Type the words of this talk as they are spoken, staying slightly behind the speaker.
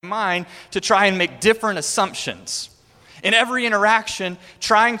mind to try and make different assumptions. In every interaction,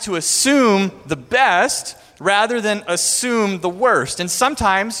 trying to assume the best rather than assume the worst. And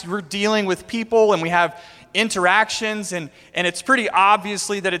sometimes we're dealing with people and we have interactions and it's pretty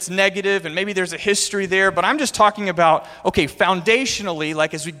obviously that it's negative and maybe there's a history there, but I'm just talking about, okay, foundationally,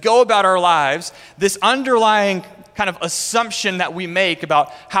 like as we go about our lives, this underlying kind of assumption that we make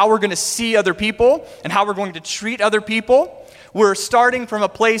about how we're going to see other people and how we're going to treat other people. We're starting from a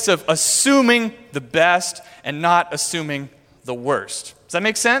place of assuming the best and not assuming the worst. Does that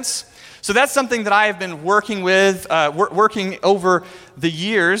make sense? So that's something that I have been working with, working over the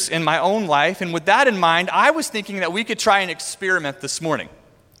years in my own life. And with that in mind, I was thinking that we could try an experiment this morning.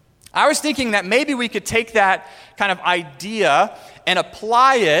 I was thinking that maybe we could take that kind of idea and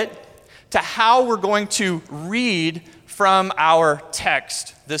apply it to how we're going to read from our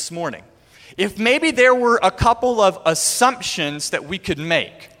text this morning. If maybe there were a couple of assumptions that we could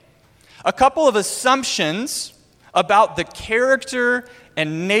make, a couple of assumptions about the character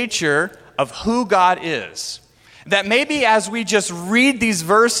and nature of who God is, that maybe as we just read these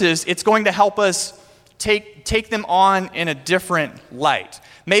verses, it's going to help us take them on in a different light.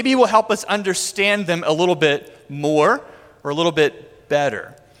 Maybe it will help us understand them a little bit more or a little bit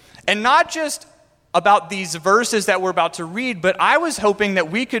better. And not just about these verses that we're about to read, but I was hoping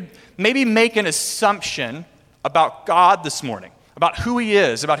that we could maybe make an assumption about God this morning, about who He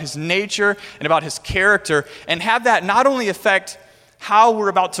is, about His nature, and about His character, and have that not only affect how we're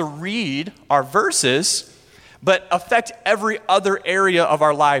about to read our verses, but affect every other area of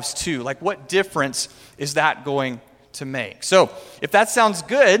our lives too. Like, what difference is that going to make? So, if that sounds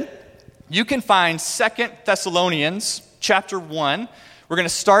good, you can find 2 Thessalonians chapter 1. We're going to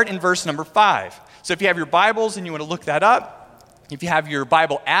start in verse number 5. So if you have your Bibles and you want to look that up, if you have your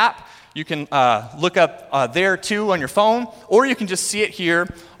Bible app, you can look up there too on your phone, or you can just see it here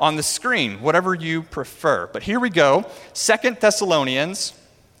on the screen, whatever you prefer. But here we go, 2 Thessalonians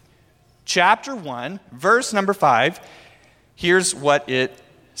chapter 1, verse number 5. Here's what it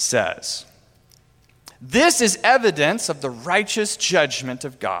says. This is evidence of the righteous judgment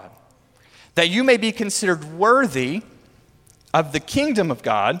of God, that you may be considered worthy of the kingdom of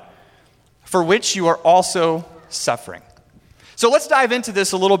God, for which you are also suffering. So let's dive into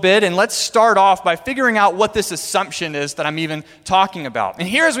this a little bit, and let's start off by figuring out what this assumption is that I'm even talking about. And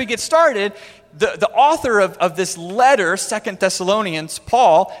here as we get started, the author of this letter, 2 Thessalonians,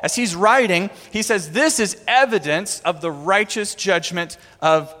 Paul, as he's writing, he says, this is evidence of the righteous judgment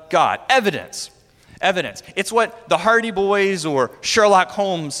of God. Evidence. It's what the Hardy Boys or Sherlock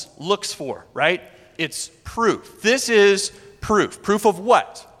Holmes looks for, right? It's proof. This is proof. Proof of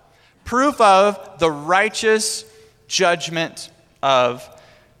what? Proof of the righteous judgment of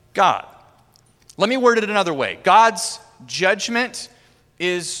God. Let me word it another way. God's judgment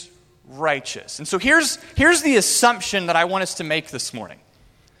is righteous. And so here's the assumption that I want us to make this morning.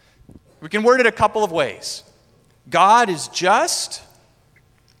 We can word it a couple of ways. God is just.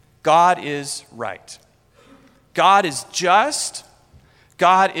 God is right. God is just.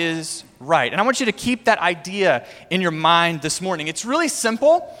 God is right. And I want you to keep that idea in your mind this morning. It's really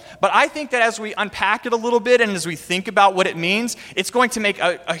simple, but I think that as we unpack it a little bit and as we think about what it means, it's going to make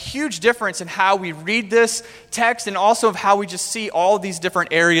a huge difference in how we read this text and also of how we just see all of these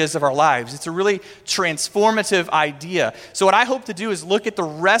different areas of our lives. It's a really transformative idea. So what I hope to do is look at the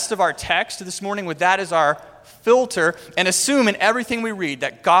rest of our text this morning with that as our filter and assume in everything we read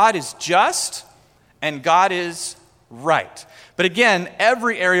that God is just and God is right. But again,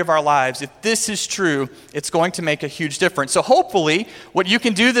 every area of our lives, if this is true, it's going to make a huge difference. So hopefully, what you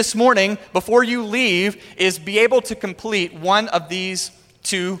can do this morning before you leave is be able to complete one of these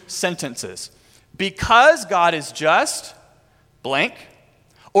two sentences. Because God is just, blank,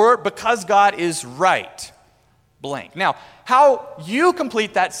 or because God is right, blank. Now, how you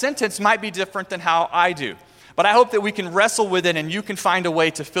complete that sentence might be different than how I do. But I hope that we can wrestle with it and you can find a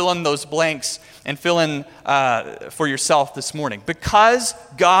way to fill in those blanks and fill in for yourself this morning. Because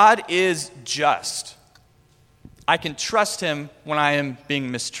God is just, I can trust Him when I am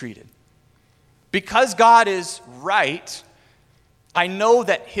being mistreated. Because God is right, I know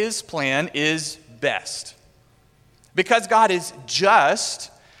that His plan is best. Because God is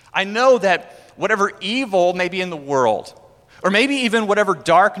just, I know that whatever evil may be in the world, or maybe even whatever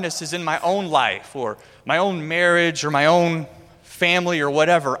darkness is in my own life, or my own marriage, or my own family, or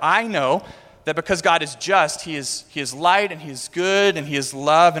whatever, I know that because God is just, He is light, and He is good, and He is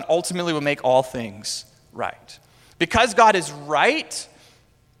love, and ultimately will make all things right. Because God is right,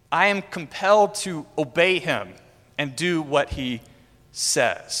 I am compelled to obey Him and do what He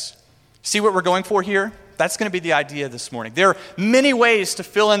says. See what we're going for here? That's going to be the idea this morning. There are many ways to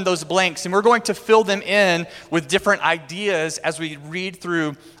fill in those blanks, and we're going to fill them in with different ideas as we read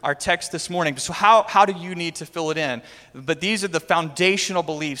through our text this morning. So how do you need to fill it in? But these are the foundational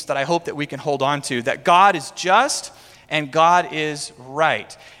beliefs that I hope that we can hold on to, that God is just and God is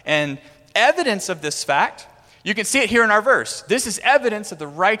right. And evidence of this fact, you can see it here in our verse. This is evidence of the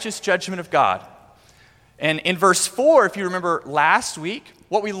righteous judgment of God. And in verse 4, if you remember last week,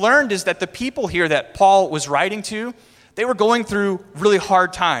 what we learned is that the people here that Paul was writing to, they were going through really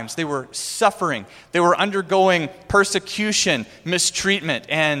hard times. They were suffering. They were undergoing persecution, mistreatment.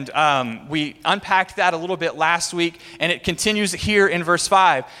 And we unpacked that a little bit last week. And it continues here in verse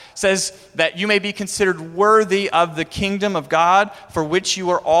 5. It says that you may be considered worthy of the kingdom of God, for which you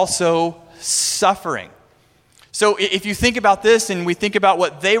are also suffering. So if you think about this and we think about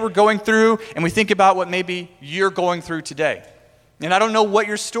what they were going through and we think about what maybe you're going through today. And I don't know what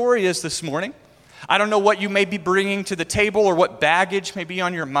your story is this morning. I don't know what you may be bringing to the table or what baggage may be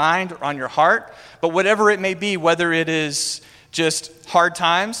on your mind or on your heart. But whatever it may be, whether it is just hard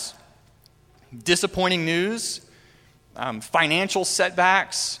times, disappointing news, financial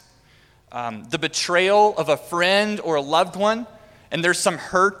setbacks, the betrayal of a friend or a loved one, and there's some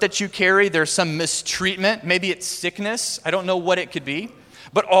hurt that you carry, there's some mistreatment, maybe it's sickness, I don't know what it could be.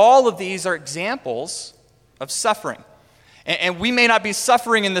 But all of these are examples of suffering. And we may not be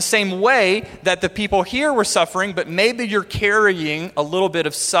suffering in the same way that the people here were suffering, but maybe you're carrying a little bit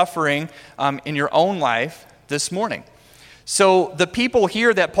of suffering in your own life this morning. So the people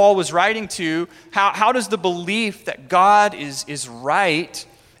here that Paul was writing to, how does the belief that God is right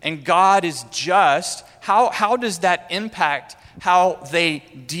and God is just, how does that impact how they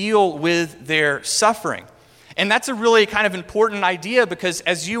deal with their suffering? And that's a really kind of important idea, because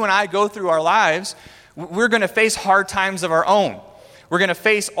as you and I go through our lives, we're going to face hard times of our own. We're going to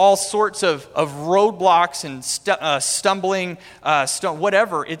face all sorts of roadblocks and stumbling,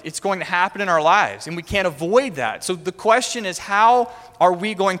 whatever. It's going to happen in our lives, and we can't avoid that. So the question is, how are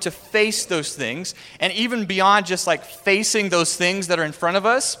we going to face those things? And even beyond just like facing those things that are in front of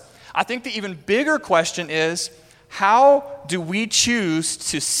us, I think the even bigger question is, how do we choose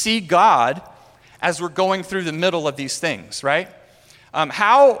to see God as we're going through the middle of these things, right?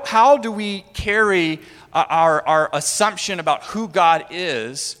 How do we carry our assumption about who God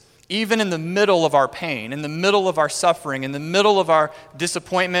is, even in the middle of our pain, in the middle of our suffering, in the middle of our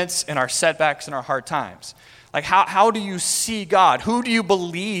disappointments and our setbacks and our hard times? Like, how do you see God? Who do you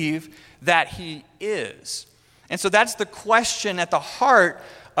believe that He is? And so that's the question at the heart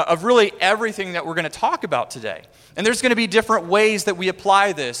of really everything that we're going to talk about today. And there's going to be different ways that we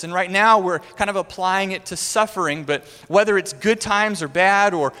apply this. And right now we're kind of applying it to suffering, but whether it's good times or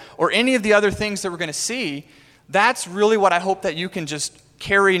bad or any of the other things that we're going to see, that's really what I hope that you can just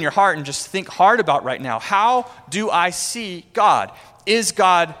carry in your heart and just think hard about right now. How do I see God? Is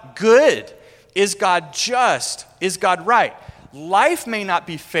God good? Is God just? Is God right? Life may not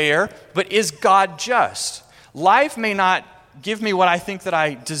be fair, but is God just? Life may not give me what I think that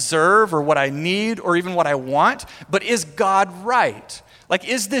I deserve or what I need or even what I want, but is God right? Like,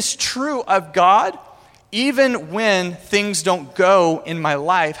 is this true of God even when things don't go in my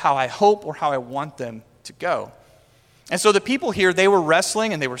life how I hope or how I want them to go? And so the people here, they were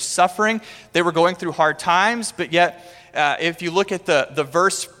wrestling and they were suffering. They were going through hard times, but yet if you look at the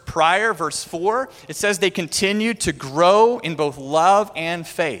verse prior, verse 4, it says they continued to grow in both love and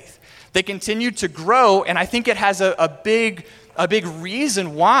faith. They continued to grow, and I think it has a big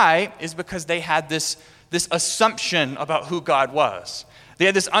reason why is because they had this assumption about who God was. They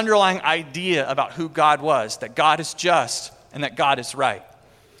had this underlying idea about who God was, that God is just and that God is right.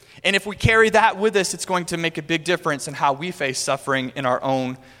 And if we carry that with us, it's going to make a big difference in how we face suffering in our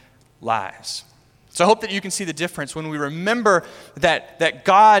own lives. So I hope that you can see the difference when we remember that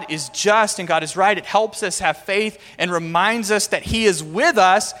God is just and God is right. It helps us have faith and reminds us that He is with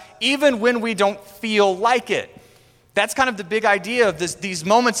us even when we don't feel like it. That's kind of the big idea of these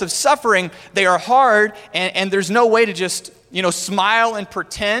moments of suffering. They are hard, and there's no way to just smile and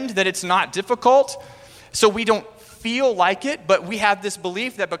pretend that it's not difficult. So we don't feel like it, but we have this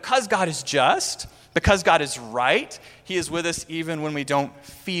belief that because God is just, because God is right, He is with us even when we don't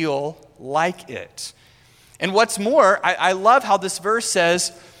feel like it. And what's more, I love how this verse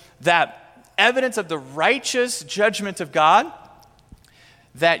says that evidence of the righteous judgment of God,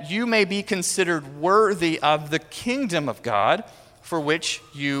 that you may be considered worthy of the kingdom of God for which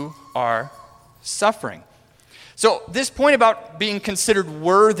you are suffering. So this point about being considered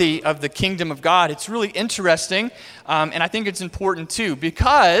worthy of the kingdom of God, it's really interesting, and I think it's important too,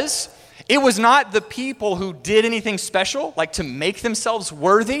 because it was not the people who did anything special, like to make themselves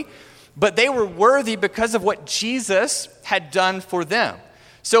worthy, but they were worthy because of what Jesus had done for them.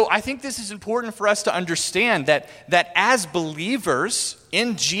 So I think this is important for us to understand that as believers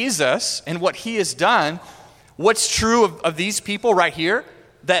in Jesus and what he has done, what's true of these people right here,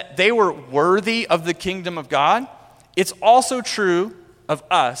 that they were worthy of the kingdom of God, it's also true of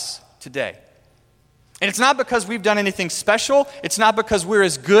us today. And it's not because we've done anything special. It's not because we're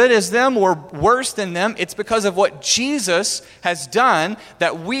as good as them or worse than them. It's because of what Jesus has done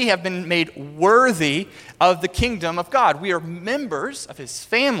that we have been made worthy of the kingdom of God. We are members of his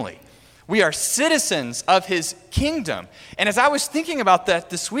family. We are citizens of his kingdom. And as I was thinking about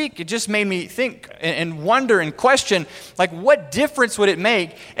that this week, it just made me think and wonder and question, like, what difference would it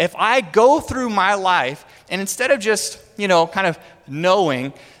make if I go through my life and instead of just, kind of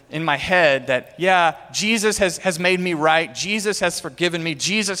knowing in my head that, yeah, Jesus has made me right, Jesus has forgiven me,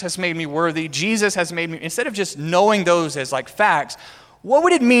 Jesus has made me worthy, Jesus has made me, instead of just knowing those as like facts, what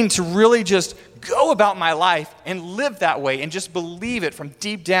would it mean to really just go about my life and live that way and just believe it from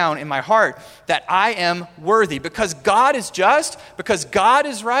deep down in my heart that I am worthy because God is just, because God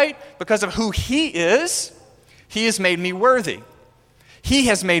is right, because of who he has made me worthy. He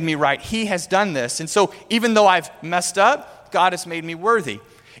has made me right. He has done this. And so even though I've messed up, God has made me worthy.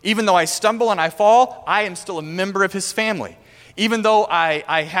 Even though I stumble and I fall, I am still a member of his family. Even though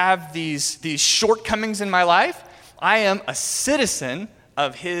I have these shortcomings in my life, I am a citizen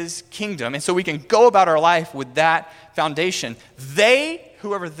of his kingdom. And so we can go about our life with that foundation. They,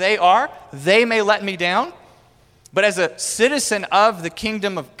 whoever they are, they may let me down, but as a citizen of the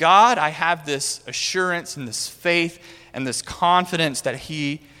kingdom of God, I have this assurance and this faith and this confidence that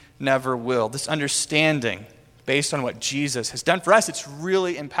he never will. This understanding based on what Jesus has done for us, it's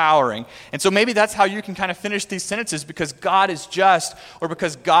really empowering. And so maybe that's how you can kind of finish these sentences, because God is just or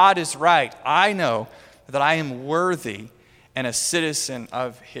because God is right. I know that I am worthy and a citizen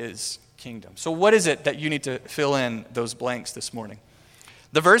of his kingdom. So what is it that you need to fill in those blanks this morning?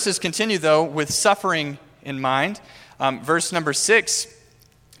 The verses continue, though, with suffering in mind. Verse number 6,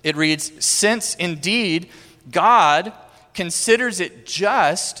 it reads, "Since indeed God considers it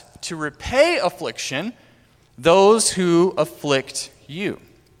just to repay affliction those who afflict you."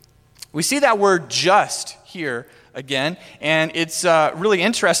 We see that word just here again, and it's really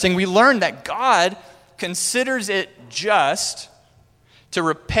interesting. We learn that God considers it just to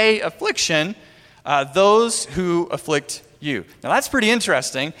repay affliction those who afflict you. Now that's pretty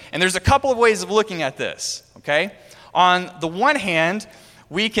interesting, and there's a couple of ways of looking at this, okay? On the one hand,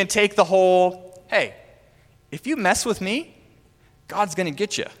 we can take the whole, hey, if you mess with me, God's going to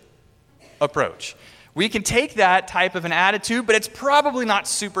get you approach. We can take that type of an attitude, but it's probably not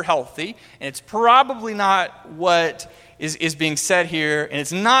super healthy, and it's probably not what is being said here, and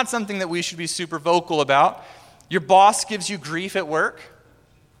it's not something that we should be super vocal about. Your boss gives you grief at work,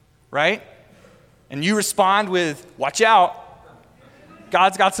 right? And you respond with, watch out,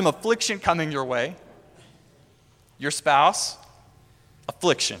 God's got some affliction coming your way. Your spouse,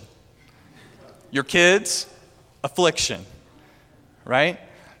 affliction. Your kids, affliction, right?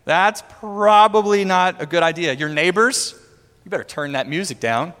 That's probably not a good idea. Your neighbors, you better turn that music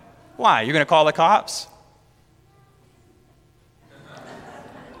down. Why? You're going to call the cops?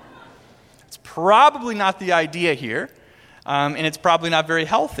 It's probably not the idea here, and it's probably not very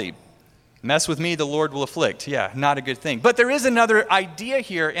healthy. Mess with me, the Lord will afflict. Yeah, not a good thing. But there is another idea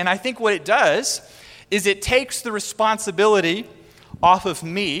here, and I think what it does is it takes the responsibility off of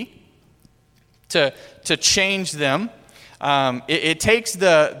me to change them. It takes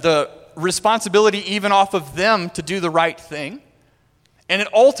the responsibility even off of them to do the right thing. And it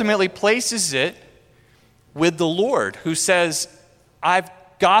ultimately places it with the Lord, who says, I've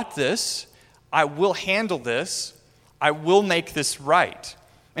got this. I will handle this. I will make this right.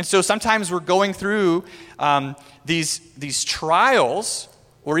 And so sometimes we're going through these trials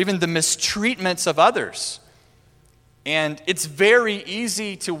or even the mistreatments of others. And it's very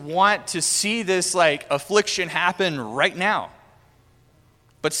easy to want to see this like affliction happen right now.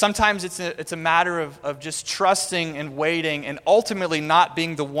 But sometimes it's a matter of just trusting and waiting and ultimately not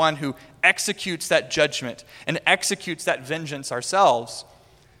being the one who executes that judgment and executes that vengeance ourselves,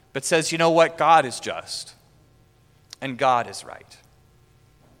 but says, you know what, God is just and God is right.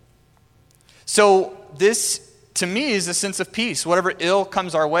 So this, to me, is a sense of peace. Whatever ill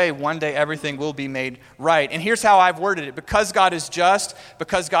comes our way, one day everything will be made right. And here's how I've worded it. Because God is just,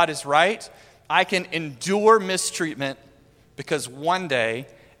 because God is right, I can endure mistreatment because one day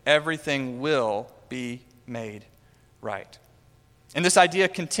everything will be made right. And this idea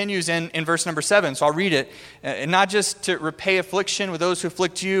continues in verse number 7. So I'll read it. And not just to repay affliction with those who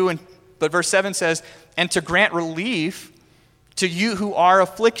afflict you, but verse 7 says, and to grant relief to you who are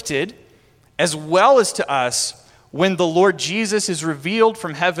afflicted, as well as to us when the Lord Jesus is revealed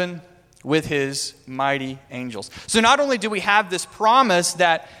from heaven with his mighty angels. So not only do we have this promise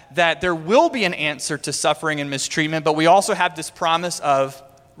that there will be an answer to suffering and mistreatment, but we also have this promise of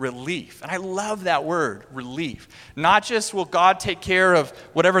relief. And I love that word, relief. Not just will God take care of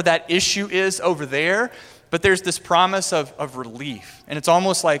whatever that issue is over there, but there's this promise of relief. And it's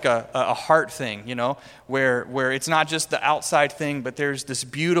almost like a heart thing, where it's not just the outside thing, but there's this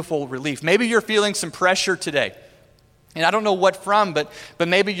beautiful relief. Maybe you're feeling some pressure today. And I don't know what from, but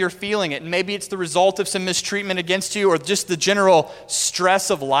maybe you're feeling it. And maybe it's the result of some mistreatment against you or just the general stress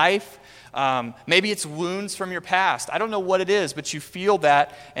of life. Maybe it's wounds from your past. I don't know what it is, but you feel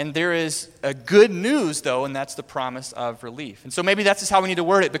that. And there is a good news, though, and that's the promise of relief. And so maybe that's just how we need to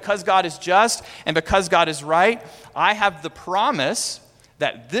word it. Because God is just and because God is right, I have the promise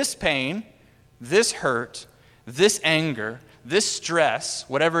that this pain, this hurt, this anger, this stress,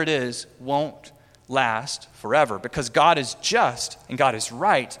 whatever it is, won't last forever. Because God is just and God is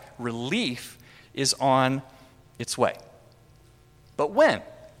right, relief is on its way. But when?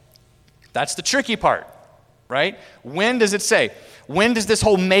 That's the tricky part, right? When does it say? When does this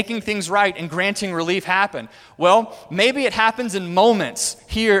whole making things right and granting relief happen? Well, maybe it happens in moments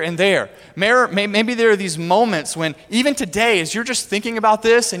here and there. Maybe there are these moments when even today, as you're just thinking about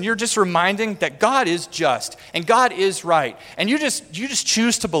this and you're just reminding that God is just and God is right, and you just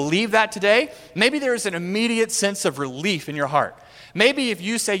choose to believe that today, maybe there is an immediate sense of relief in your heart. Maybe if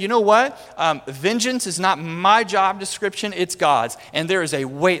you say, you know what, vengeance is not my job description, it's God's, and there is a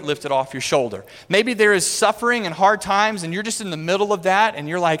weight lifted off your shoulder. Maybe there is suffering and hard times, and you're just in the middle of that, and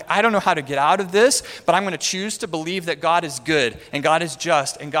you're like, I don't know how to get out of this, but I'm going to choose to believe that God is good, and God is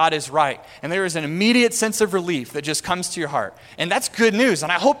just, and God is right. And there is an immediate sense of relief that just comes to your heart. And that's good news,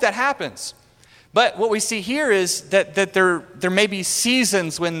 and I hope that happens. But what we see here is that there may be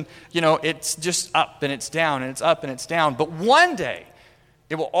seasons when, it's just up and it's down and it's up and it's down. But one day,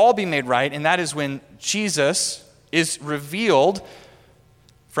 it will all be made right, and that is when Jesus is revealed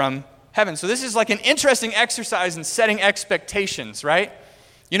from heaven. So this is like an interesting exercise in setting expectations, right?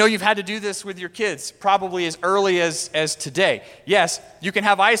 You've had to do this with your kids probably as early as today. Yes, you can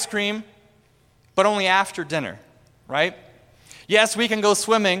have ice cream, but only after dinner, right? Yes, we can go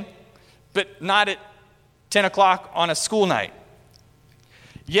swimming, but not at 10 o'clock on a school night.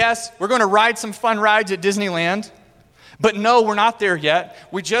 Yes, we're going to ride some fun rides at Disneyland, but no, we're not there yet.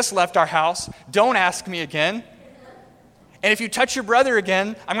 We just left our house. Don't ask me again. And if you touch your brother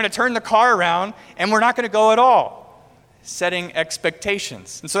again, I'm going to turn the car around, and we're not going to go at all. Setting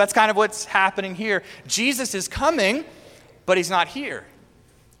expectations. And so that's kind of what's happening here. Jesus is coming, but he's not here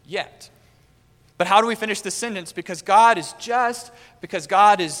yet. But how do we finish this sentence? Because God is just, because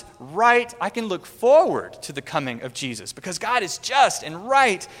God is right, I can look forward to the coming of Jesus. Because God is just and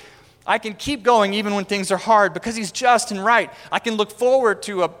right, I can keep going even when things are hard. Because he's just and right, I can look forward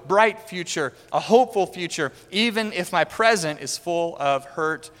to a bright future, a hopeful future, even if my present is full of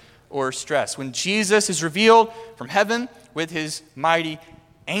hurt or stress. When Jesus is revealed from heaven with his mighty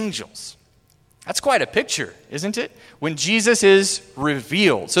angels. That's quite a picture, isn't it? When Jesus is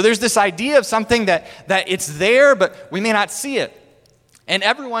revealed. So there's this idea of something that it's there, but we may not see it. And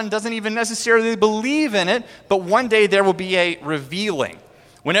everyone doesn't even necessarily believe in it, but one day there will be a revealing.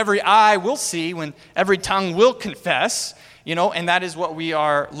 When every eye will see, when every tongue will confess, and that is what we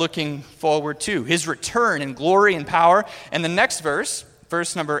are looking forward to. His return in glory and power. And the next verse,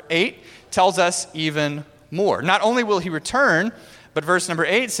 verse number 8, tells us even more. Not only will he return, but verse number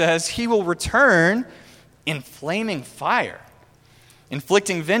 8 says, he will return in flaming fire,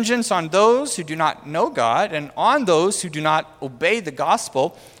 inflicting vengeance on those who do not know God and on those who do not obey the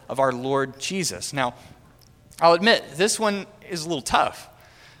gospel of our Lord Jesus. Now, I'll admit, this one is a little tough.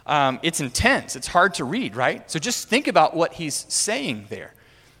 It's intense. It's hard to read, right? So just think about what he's saying there.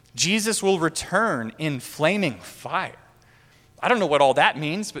 Jesus will return in flaming fire. I don't know what all that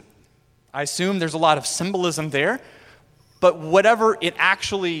means, but I assume there's a lot of symbolism there. But whatever it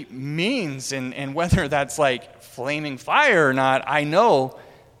actually means, and whether that's like flaming fire or not, I know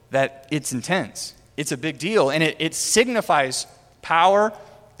that it's intense. It's a big deal. And it signifies power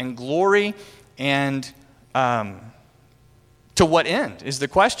and glory. And to what end is the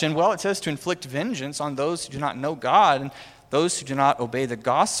question? Well, it says to inflict vengeance on those who do not know God and those who do not obey the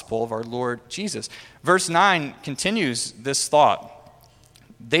gospel of our Lord Jesus. Verse 9 continues this thought.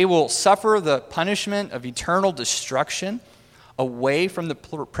 They will suffer the punishment of eternal destruction away from the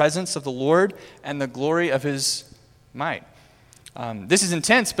presence of the Lord and the glory of his might. This is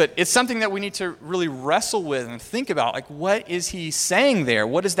intense, but it's something that we need to really wrestle with and think about. Like, what is he saying there?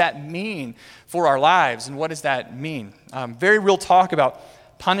 What does that mean for our lives? And what does that mean? Very real talk about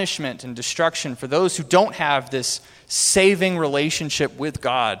punishment and destruction for those who don't have this saving relationship with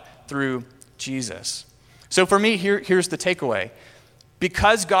God through Jesus. So for me, here's the takeaway.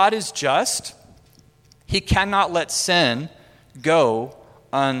 Because God is just, he cannot let sin go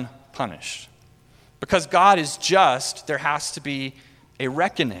unpunished. Because God is just, there has to be a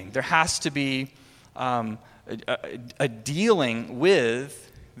reckoning. There has to be a dealing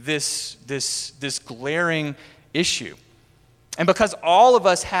with this glaring issue. And because all of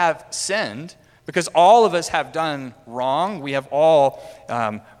us have sinned, because all of us have done wrong, we have all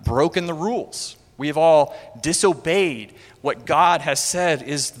broken the rules. We have all disobeyed what God has said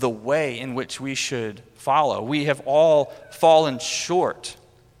is the way in which we should follow. We have all fallen short.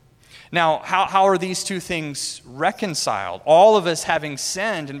 Now, how are these two things reconciled? All of us having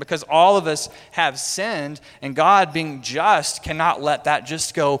sinned, and because all of us have sinned, and God being just cannot let that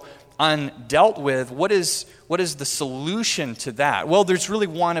just go undealt with, what is the solution to that? Well, there's really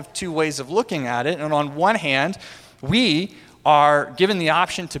one of two ways of looking at it. And on one hand, we are given the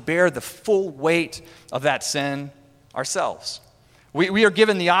option to bear the full weight of that sin ourselves. We are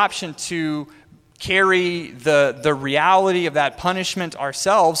given the option to carry the reality of that punishment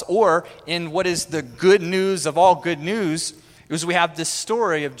ourselves, or in what is the good news of all good news, is we have this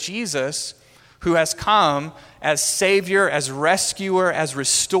story of Jesus who has come as Savior, as rescuer, as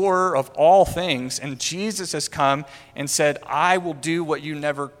restorer of all things. And Jesus has come and said, I will do what you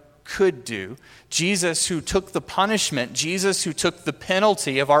never could do. Jesus who took the punishment, Jesus who took the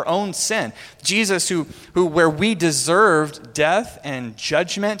penalty of our own sin, Jesus who where we deserved death and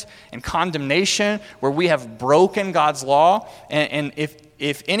judgment and condemnation, where we have broken God's law, and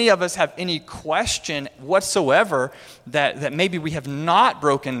if any of us have any question whatsoever that maybe we have not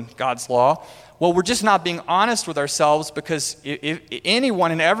broken God's law, well, we're just not being honest with ourselves, because if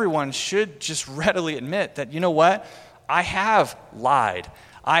anyone and everyone should just readily admit that, you know what, I have lied.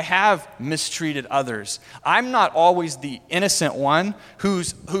 I have mistreated others. I'm not always the innocent one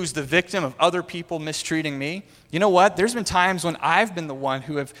who's the victim of other people mistreating me. You know what? There's been times when I've been the one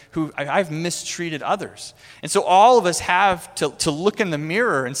who I've mistreated others. And so all of us have to look in the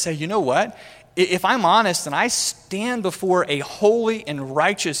mirror and say, you know what? If I'm honest and I stand before a holy and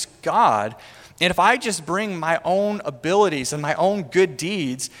righteous God, and if I just bring my own abilities and my own good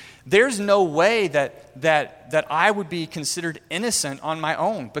deeds, there's no way that I would be considered innocent on my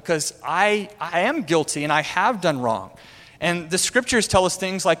own, because I am guilty and I have done wrong. And the scriptures tell us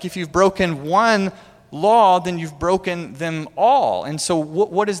things like, if you've broken one law, then you've broken them all. And so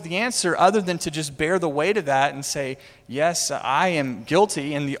what is the answer other than to just bear the weight of that and say, yes, I am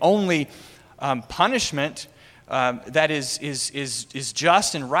guilty, and the only punishment that is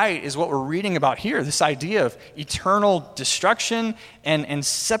just and right is what we're reading about here, this idea of eternal destruction and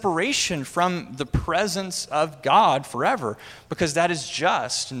separation from the presence of God forever, because that is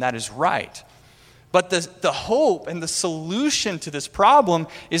just and that is right. But the hope and the solution to this problem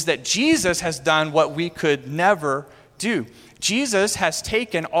is that Jesus has done what we could never do. Jesus has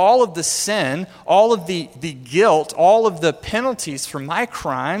taken all of the sin, all of the guilt, all of the penalties for my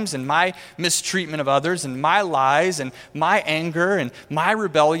crimes and my mistreatment of others and my lies and my anger and my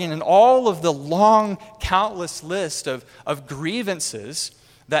rebellion and all of the long, countless list of grievances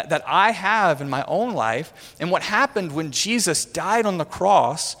that I have in my own life. And what happened when Jesus died on the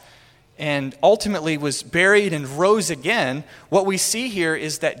cross and ultimately was buried and rose again, what we see here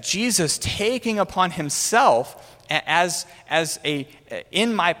is that Jesus taking upon himself as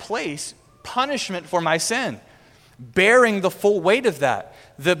in my place, punishment for my sin, bearing the full weight of that.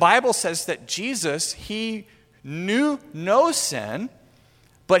 The Bible says that Jesus, he knew no sin,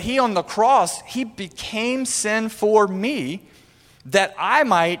 but he on the cross, he became sin for me, that I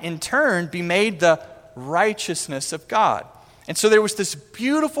might in turn be made the righteousness of God. And so there was this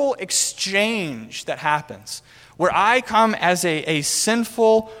beautiful exchange that happens, where I come as a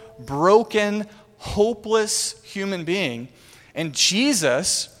sinful, broken, hopeless human being, and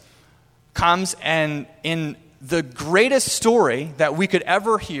Jesus comes and in the greatest story that we could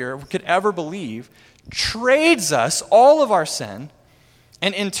ever hear, we could ever believe, trades us all of our sin,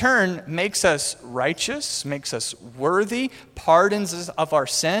 and in turn makes us righteous, makes us worthy, pardons us of our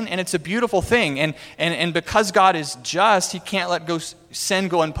sin, and it's a beautiful thing. And because God is just, he can't let sin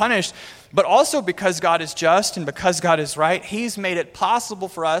go unpunished, but also because God is just and because God is right, he's made it possible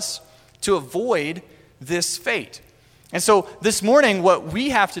for us to avoid this fate. And so this morning, what we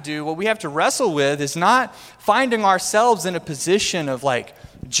have to do, what we have to wrestle with, is not finding ourselves in a position of like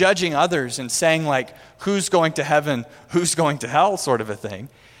judging others and saying like, who's going to heaven, who's going to hell sort of a thing.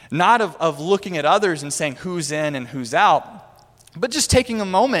 Not of looking at others and saying who's in and who's out, but just taking a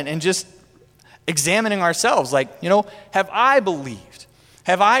moment and just examining ourselves. Like, have I believed?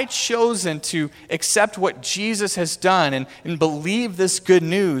 Have I chosen to accept what Jesus has done and believe this good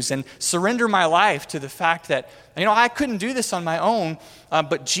news and surrender my life to the fact that, I couldn't do this on my own,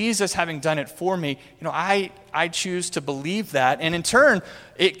 but Jesus having done it for me, I choose to believe that. And in turn,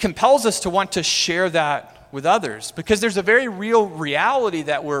 it compels us to want to share that with others, because there's a very real reality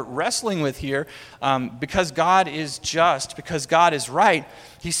that we're wrestling with here. Because God is just, because God is right,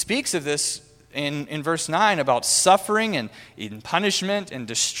 he speaks of this in verse 9 about suffering and in punishment and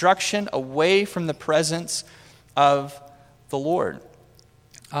destruction away from the presence of the Lord.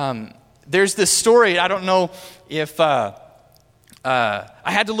 There's this story, I don't know if, I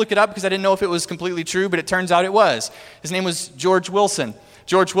had to look it up because I didn't know if it was completely true, but it turns out it was. His name was George Wilson.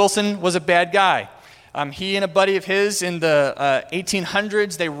 George Wilson was a bad guy. He and a buddy of his in the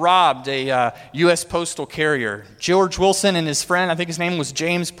 1800s, they robbed a U.S. postal carrier. George Wilson and his friend, I think his name was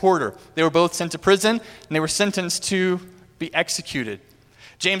James Porter, they were both sent to prison, and they were sentenced to be executed.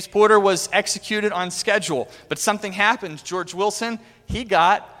 James Porter was executed on schedule, but something happened. George Wilson, he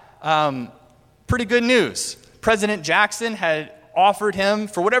got pretty good news. President Jackson had offered him,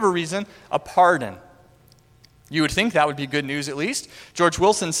 for whatever reason, a pardon. You would think that would be good news at least. George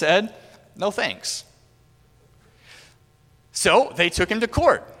Wilson said, no thanks. So they took him to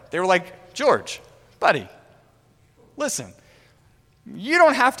court. They were like, George, buddy, listen, you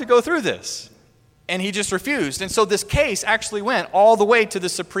don't have to go through this. And he just refused. And so this case actually went all the way to the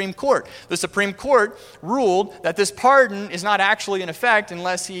Supreme Court. The Supreme Court ruled that this pardon is not actually in effect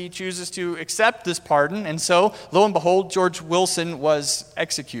unless he chooses to accept this pardon. And so, lo and behold, George Wilson was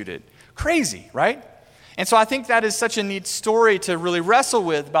executed. Crazy, right? And so I think that is such a neat story to really wrestle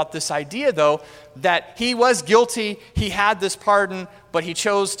with about this idea, though, that he was guilty, he had this pardon, but he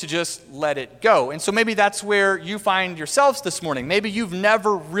chose to just let it go. And so maybe that's where you find yourselves this morning. Maybe you've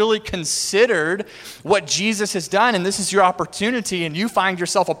never really considered what Jesus has done, and this is your opportunity, and you find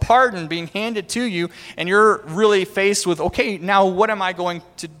yourself a pardon being handed to you, and you're really faced with, okay, now what am I going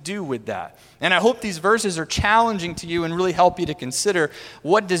to do with that? And I hope these verses are challenging to you and really help you to consider,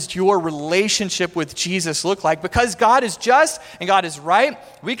 what does your relationship with Jesus look like? Because God is just and God is right,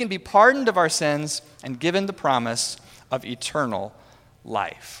 we can be pardoned of our sins and given the promise of eternal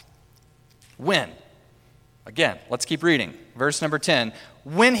life. When? Again, let's keep reading. Verse number 10.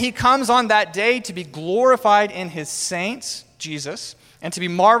 When he comes on that day to be glorified in his saints, Jesus, and to be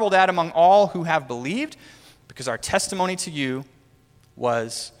marveled at among all who have believed, because our testimony to you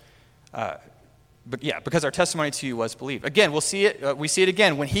was because our testimony to you was believed. Again, we see it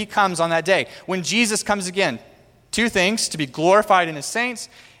again when he comes on that day. When Jesus comes again, two things: to be glorified in his saints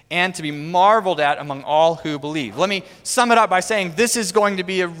and to be marveled at among all who believe. Let me sum it up by saying this is going to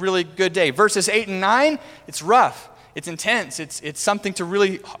be a really good day. Verses 8 and 9, it's rough, it's intense, it's something to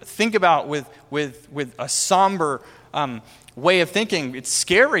really think about with a somber way of thinking. It's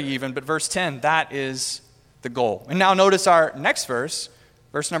scary even, but verse 10, that is the goal. And now notice our next verse,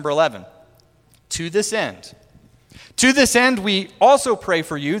 verse number 11. To this end, we also pray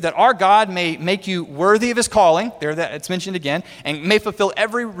for you, that our God may make you worthy of his calling, there that it's mentioned again, and may fulfill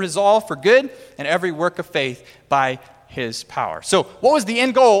every resolve for good and every work of faith by his power. So what was the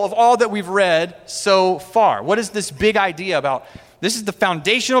end goal of all that we've read so far? What is this big idea about? This is the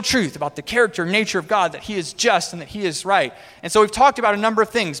foundational truth about the character and nature of God, that he is just and that he is right. And so we've talked about a number of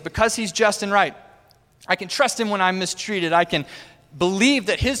things. Because he's just and right, I can trust him when I'm mistreated. I can believe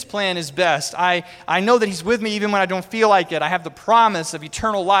that his plan is best. I know that he's with me even when I don't feel like it. I have the promise of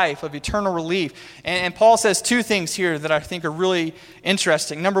eternal life, of eternal relief. And Paul says two things here that I think are really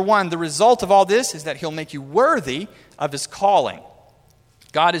interesting. Number one, the result of all this is that he'll make you worthy of his calling.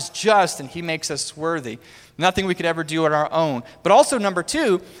 God is just and he makes us worthy. Nothing we could ever do on our own. But also number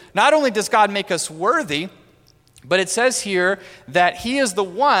two, not only does God make us worthy, but it says here that he is the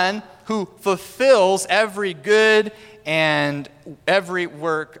one who fulfills every good and every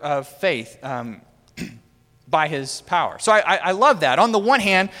work of faith by his power. So I love that. On the one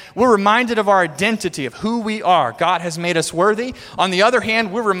hand, we're reminded of our identity, of who we are. God has made us worthy. On the other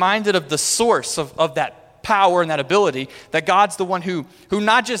hand, we're reminded of the source of that power and that ability, that God's the one who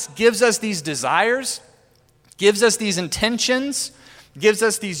not just gives us these desires, gives us these intentions, gives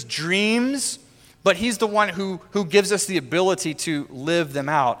us these dreams, but he's the one who gives us the ability to live them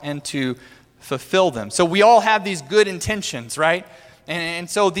out and to fulfill them. So we all have these good intentions, right? And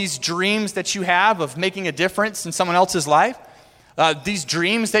so these dreams that you have of making a difference in someone else's life, These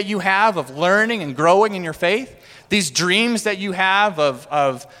dreams that you have of learning and growing in your faith, these dreams that you have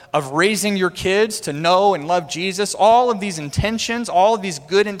of raising your kids to know and love Jesus, all of these intentions, all of these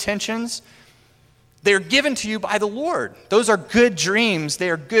good intentions, they're given to you by the Lord. Those are good dreams.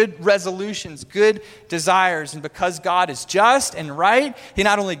 They are good resolutions, good desires. And because God is just and right, He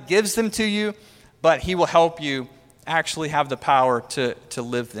not only gives them to you, but He will help you actually have the power to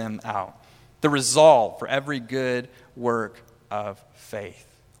live them out. The resolve for every good work of faith.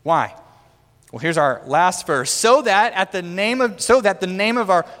 Why? Well, here's our last verse. So that the name of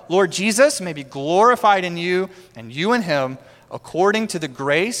our Lord Jesus may be glorified in you and you in Him, according to the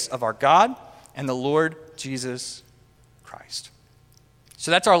grace of our God and the Lord Jesus Christ.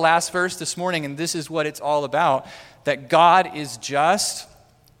 So that's our last verse this morning, and this is what it's all about, that God is just,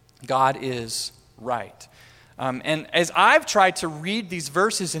 God is right. And as I've tried to read these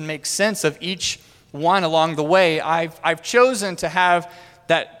verses and make sense of each one along the way, I've chosen to have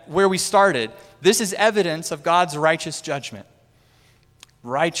that where we started. This is evidence of God's righteous judgment.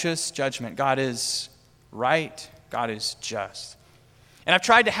 Righteous judgment. God is right. God is just. And I've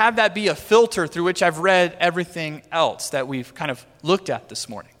tried to have that be a filter through which I've read everything else that we've kind of looked at this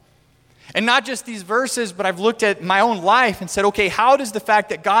morning. And not just these verses, but I've looked at my own life and said, okay, how does the fact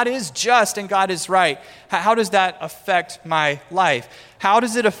that God is just and God is right, how does that affect my life? How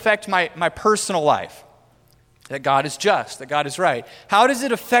does it affect my personal life? That God is just, that God is right. How does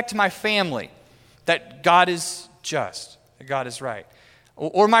it affect my family? That God is just, that God is right.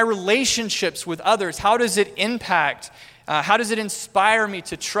 Or my relationships with others, how does it impact? How does it inspire me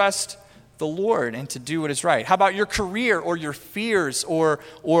to trust the Lord and to do what is right? How about your career or your fears or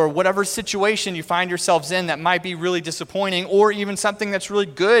whatever situation you find yourselves in that might be really disappointing, or even something that's really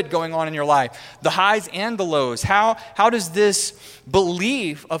good going on in your life? The highs and the lows. How does this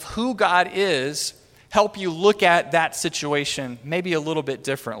belief of who God is help you look at that situation maybe a little bit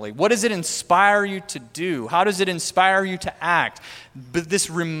differently? What does it inspire you to do? How does it inspire you to act? But this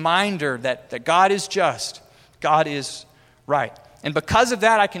reminder that God is just, God is right. And because of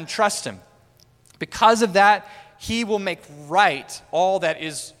that, I can trust Him. Because of that, He will make right all that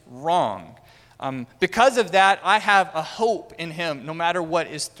is wrong. Because of that, I have a hope in Him no matter what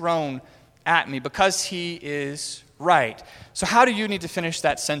is thrown at me, because He is right. So how do you need to finish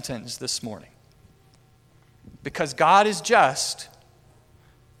that sentence this morning? Because God is just,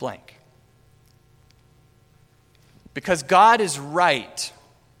 blank. Because God is right,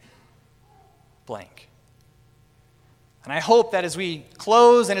 blank. And I hope that as we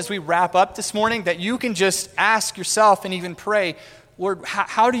close and as we wrap up this morning, that you can just ask yourself and even pray, Lord,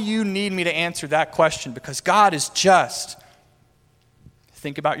 how do you need me to answer that question? Because God is just.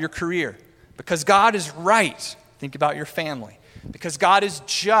 Think about your career. Because God is right. Think about your family. Because God is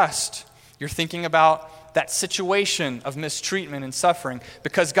just. You're thinking about that situation of mistreatment and suffering.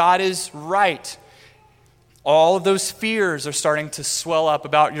 Because God is right. All of those fears are starting to swell up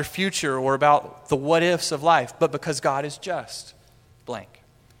about your future or about the what-ifs of life. But because God is just, blank.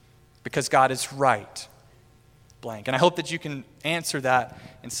 Because God is right, blank. And I hope that you can answer that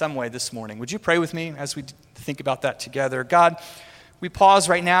in some way this morning. Would you pray with me as we think about that together? God, we pause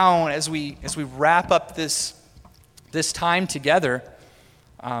right now as we wrap up this time together.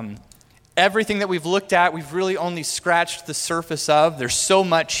 Everything that we've looked at, we've really only scratched the surface of. There's so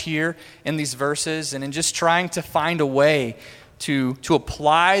much here in these verses, and in just trying to find a way to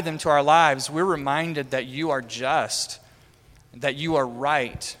apply them to our lives, we're reminded that you are just, that you are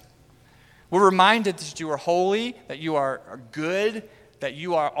right. We're reminded that you are holy, that you are good, that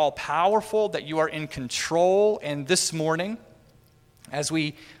you are all-powerful, that you are in control. And this morning, as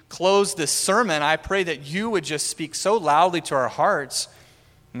we close this sermon, I pray that you would just speak so loudly to our hearts,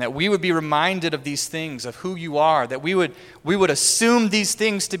 and that we would be reminded of these things, of who you are, that we would assume these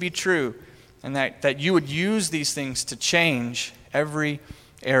things to be true, and that you would use these things to change every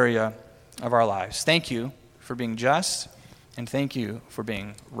area of our lives. Thank you for being just, and thank you for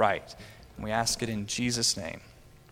being right. And we ask it in Jesus' name.